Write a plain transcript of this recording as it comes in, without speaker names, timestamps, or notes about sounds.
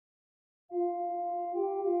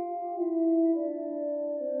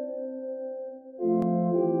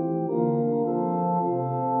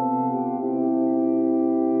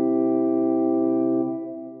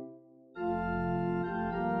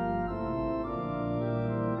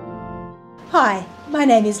Hi, my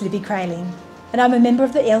name is Libby Kraling and I'm a member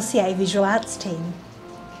of the LCA Visual Arts team.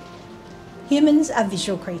 Humans are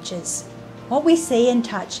visual creatures. What we see and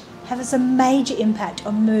touch has a major impact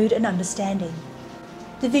on mood and understanding.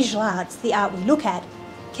 The visual arts, the art we look at,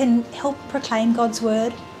 can help proclaim God's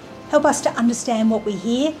word, help us to understand what we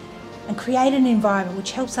hear, and create an environment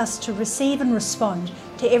which helps us to receive and respond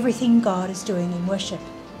to everything God is doing in worship.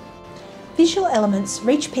 Visual elements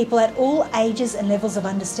reach people at all ages and levels of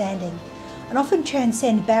understanding, and often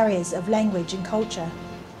transcend barriers of language and culture.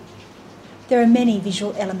 There are many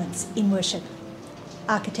visual elements in worship.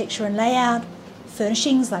 Architecture and layout,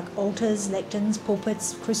 furnishings like altars, lecterns,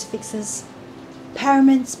 pulpits, crucifixes,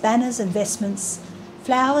 paraments, banners and vestments,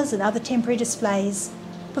 flowers and other temporary displays,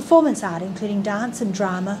 performance art including dance and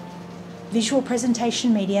drama, visual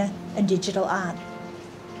presentation media and digital art.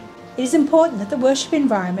 It is important that the worship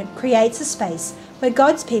environment creates a space where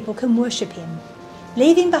God's people can worship Him,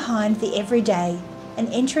 leaving behind the everyday and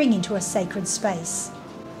entering into a sacred space,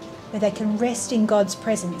 where they can rest in God's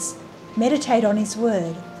presence, meditate on His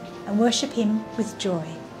word, and worship Him with joy.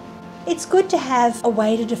 It's good to have a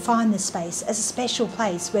way to define the space as a special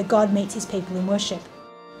place where God meets His people in worship.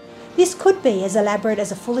 This could be as elaborate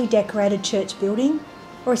as a fully decorated church building,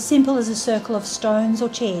 or as simple as a circle of stones or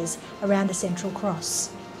chairs around a central cross.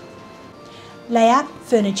 Layout,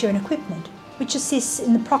 furniture and equipment, which assists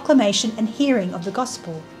in the proclamation and hearing of the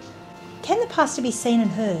gospel. Can the pastor be seen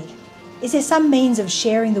and heard? Is there some means of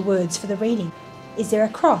sharing the words for the reading? Is there a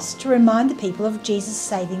cross to remind the people of Jesus'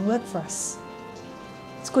 saving work for us?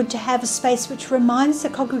 It's good to have a space which reminds the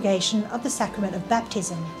congregation of the sacrament of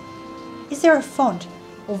baptism. Is there a font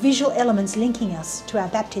or visual elements linking us to our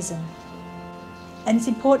baptism? And it's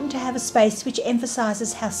important to have a space which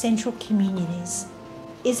emphasises how central communion is.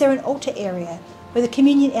 Is there an altar area where the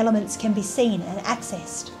communion elements can be seen and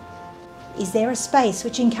accessed? Is there a space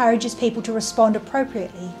which encourages people to respond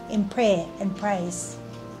appropriately in prayer and praise?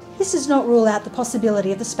 This does not rule out the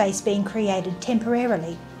possibility of the space being created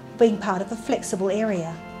temporarily, being part of a flexible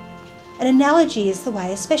area. An analogy is the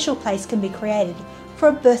way a special place can be created for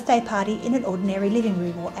a birthday party in an ordinary living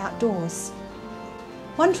room or outdoors.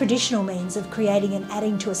 One traditional means of creating and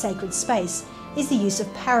adding to a sacred space is the use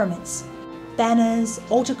of paraments, banners,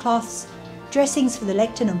 altar cloths, dressings for the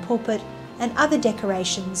lectern and pulpit, and other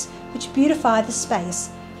decorations which beautify the space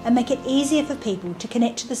and make it easier for people to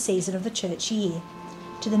connect to the season of the church year,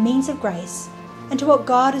 to the means of grace, and to what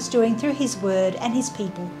God is doing through His word and His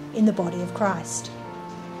people in the body of Christ.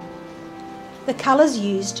 The colours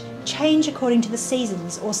used change according to the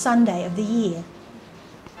seasons or Sunday of the year.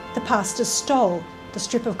 The pastor's stole, the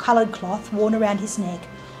strip of coloured cloth worn around his neck,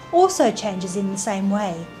 also changes in the same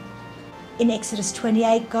way. In Exodus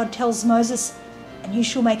 28, God tells Moses, "And you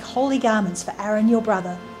shall make holy garments for Aaron your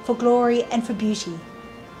brother, for glory and for beauty."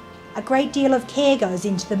 A great deal of care goes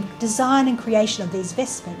into the design and creation of these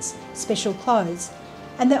vestments, special clothes,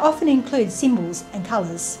 and they often include symbols and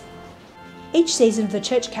colours. Each season of the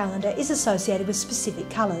church calendar is associated with specific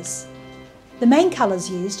colours. The main colours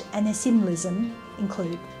used and their symbolism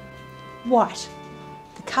include white,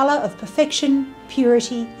 the colour of perfection,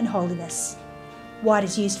 purity and holiness. White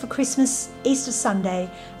is used for Christmas, Easter Sunday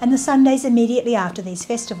and the Sundays immediately after these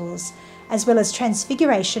festivals, as well as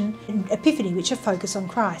Transfiguration and Epiphany, which are focused on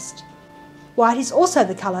Christ. White is also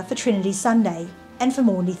the colour for Trinity Sunday and for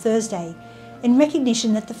Maundy Thursday, in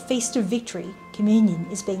recognition that the Feast of Victory, Communion,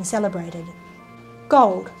 is being celebrated.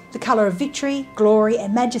 Gold, the colour of victory, glory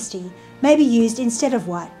and majesty, may be used instead of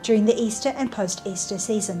white during the Easter and post-Easter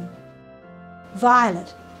season.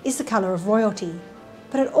 Violet is the colour of royalty,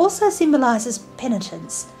 but it also symbolises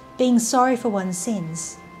penitence, being sorry for one's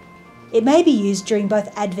sins. It may be used during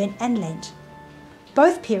both Advent and Lent.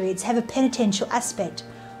 Both periods have a penitential aspect,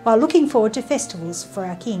 while looking forward to festivals for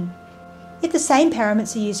our King. If the same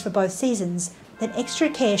paraments are used for both seasons, then extra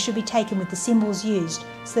care should be taken with the symbols used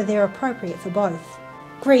so that they're appropriate for both.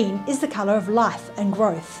 Green is the colour of life and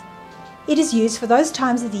growth. It is used for those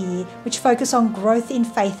times of the year which focus on growth in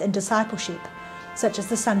faith and discipleship, such as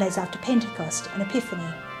the Sundays after Pentecost and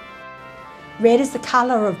Epiphany. Red is the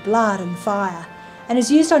colour of blood and fire, and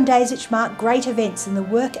is used on days which mark great events in the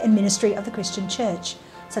work and ministry of the Christian Church,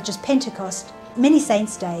 such as Pentecost, Many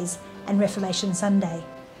Saints' Days and Reformation Sunday.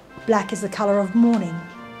 Black is the colour of mourning.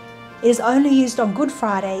 It is only used on Good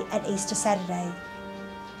Friday and Easter Saturday.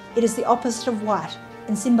 It is the opposite of white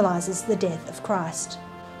and symbolises the death of Christ.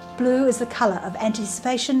 Blue is the colour of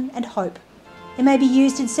anticipation and hope. It may be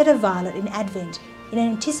used instead of violet in Advent in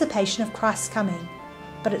anticipation of Christ's coming,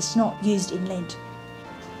 but it's not used in Lent.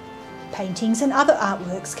 Paintings and other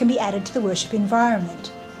artworks can be added to the worship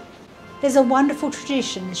environment. there's a wonderful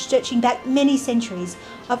tradition stretching back many centuries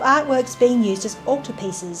of artworks being used as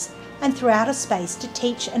altarpieces and throughout a space to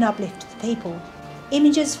teach and uplift the people.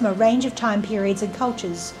 Images from a range of time periods and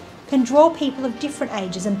cultures can draw people of different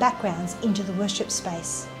ages and backgrounds into the worship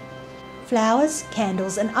space. Flowers,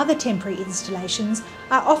 candles and other temporary installations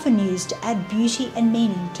are often used to add beauty and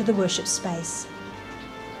meaning to the worship space.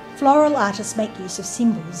 Floral artists make use of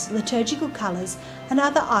symbols, liturgical colours and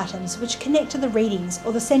other items which connect to the readings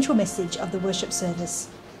or the central message of the worship service.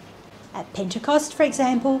 At Pentecost, for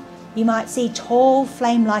example, you might see tall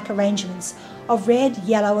flame-like arrangements of red,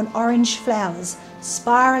 yellow and orange flowers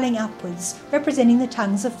spiralling upwards, representing the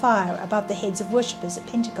tongues of fire above the heads of worshippers at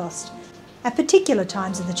Pentecost. At particular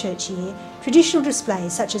times of the church year, traditional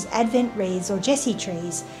displays such as Advent wreaths or Jesse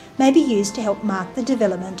trees may be used to help mark the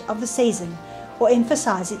development of the season or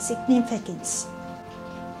emphasise its significance.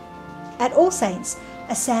 At All Saints,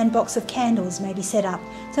 a sandbox of candles may be set up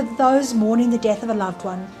so that those mourning the death of a loved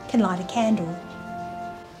one can light a candle.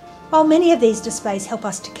 While many of these displays help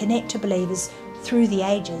us to connect to believers through the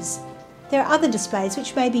ages, there are other displays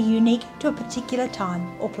which may be unique to a particular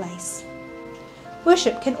time or place.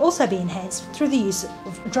 Worship can also be enhanced through the use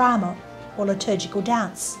of drama or liturgical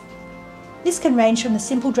dance. This can range from the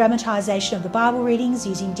simple dramatisation of the Bible readings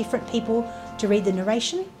using different people to read the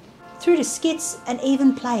narration, through to skits and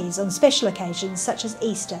even plays on special occasions such as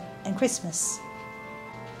Easter and Christmas.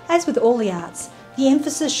 As with all the arts, the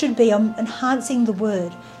emphasis should be on enhancing the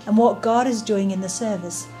word and what God is doing in the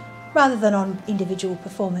service, rather than on individual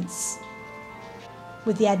performance.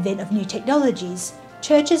 With the advent of new technologies,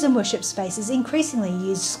 churches and worship spaces increasingly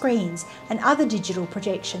use screens and other digital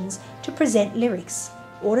projections to present lyrics,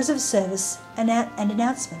 orders of service and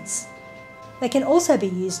announcements. They can also be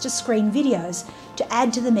used to screen videos to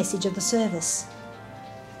add to the message of the service.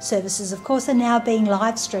 Services, of course, are now being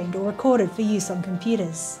live streamed or recorded for use on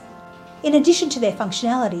computers. In addition to their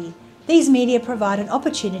functionality, these media provide an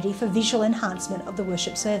opportunity for visual enhancement of the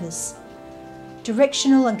worship service.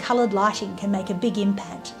 Directional and coloured lighting can make a big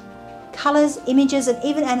impact. Colours, images and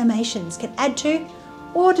even animations can add to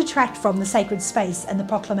or detract from the sacred space and the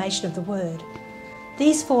proclamation of the word.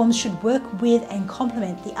 These forms should work with and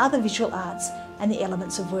complement the other visual arts and the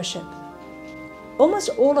elements of worship. Almost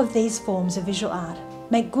all of these forms of visual art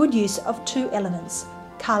make good use of two elements,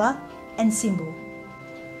 colour and symbol.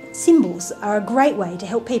 Symbols are a great way to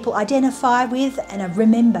help people identify with and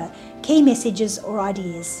remember key messages or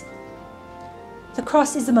ideas. The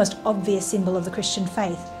cross is the most obvious symbol of the Christian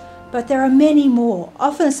faith, but there are many more,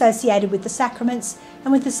 often associated with the sacraments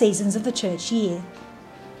and with the seasons of the church year.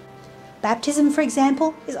 Baptism, for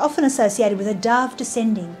example, is often associated with a dove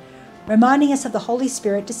descending, reminding us of the Holy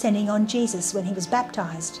Spirit descending on Jesus when he was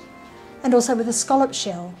baptised, and also with a scallop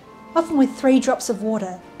shell, often with 3 drops of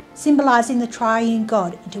water, symbolising the triune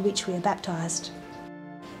God into which we are baptised.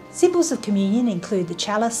 Symbols of communion include the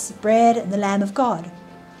chalice, bread and the Lamb of God.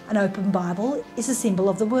 An open Bible is a symbol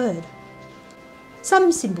of the Word.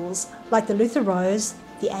 Some symbols, like the Lutheran rose,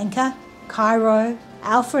 the anchor, Cairo,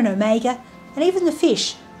 Alpha and Omega, and even the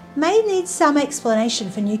fish, may need some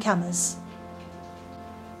explanation for newcomers.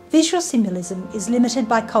 Visual symbolism is limited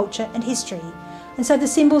by culture and history, and so the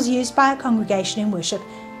symbols used by a congregation in worship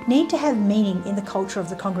need to have meaning in the culture of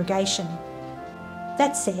the congregation.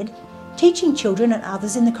 That said, teaching children and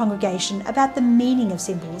others in the congregation about the meaning of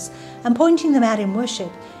symbols and pointing them out in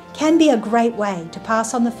worship can be a great way to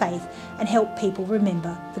pass on the faith and help people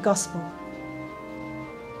remember the gospel.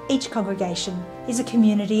 Each congregation is a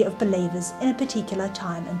community of believers in a particular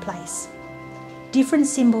time and place. Different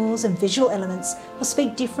symbols and visual elements will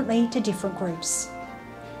speak differently to different groups.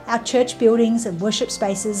 Our church buildings and worship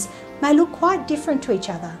spaces may look quite different to each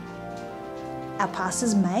other. Our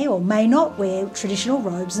pastors may or may not wear traditional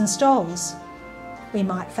robes and stoles. We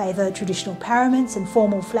might favour traditional paraments and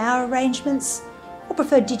formal flower arrangements, or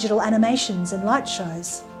prefer digital animations and light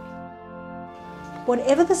shows.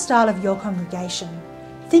 Whatever the style of your congregation,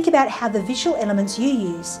 think about how the visual elements you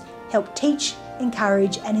use help teach,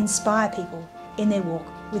 encourage and inspire people in their walk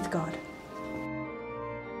with God.